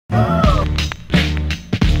Okay,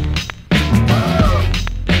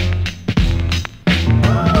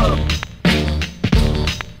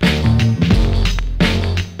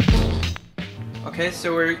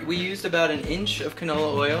 so we used about an inch of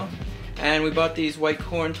canola oil, and we bought these white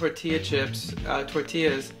corn tortilla chips,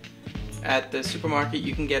 tortillas, at the supermarket.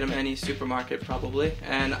 You can get them any supermarket probably,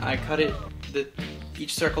 and I cut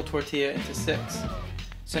each circle tortilla into 6.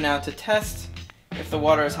 So now to test if the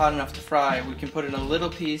water is hot enough to fry, we can put in a little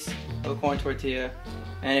piece of the corn tortilla,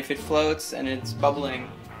 and if it floats and it's bubbling,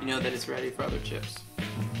 you know that it's ready for other chips.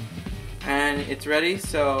 And it's ready,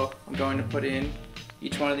 so I'm going to put in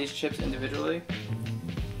each one of these chips individually.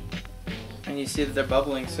 And you see that they're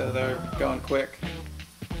bubbling, so they're going quick.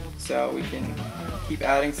 So we can keep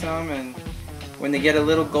adding some, and when they get a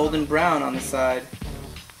little golden brown on the side,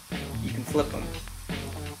 you can flip them.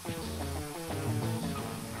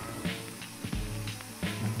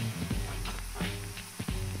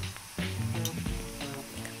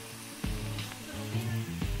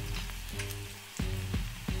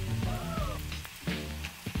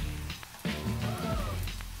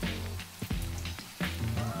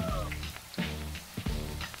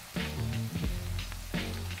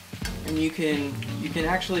 And you can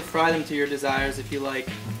actually fry them to your desires. If you like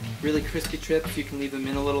really crispy chips, you can leave them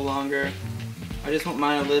in a little longer. I just want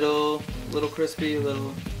mine a little crispy, a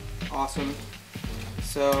little awesome.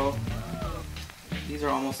 So these are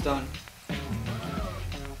almost done.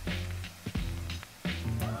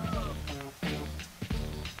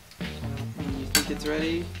 When you think it's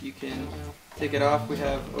ready, you can take it off. We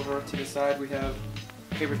have over to the side, we have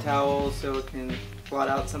paper towels so it can blot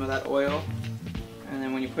out some of that oil. And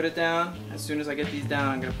then when you put it down, as soon as I get these down,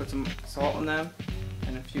 I'm going to put some salt on them.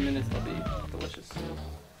 In a few minutes, they'll be delicious.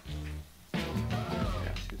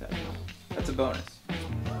 Yeah, do that. That's a bonus.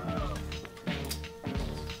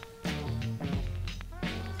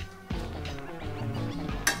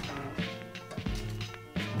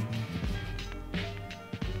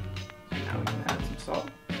 Now we can add some salt.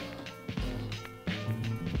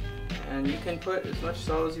 And you can put as much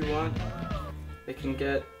salt as you want. It can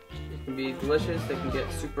be delicious, they can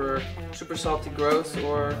get super salty gross,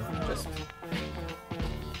 or just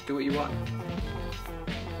do what you want.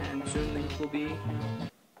 And soon these will be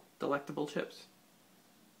delectable chips.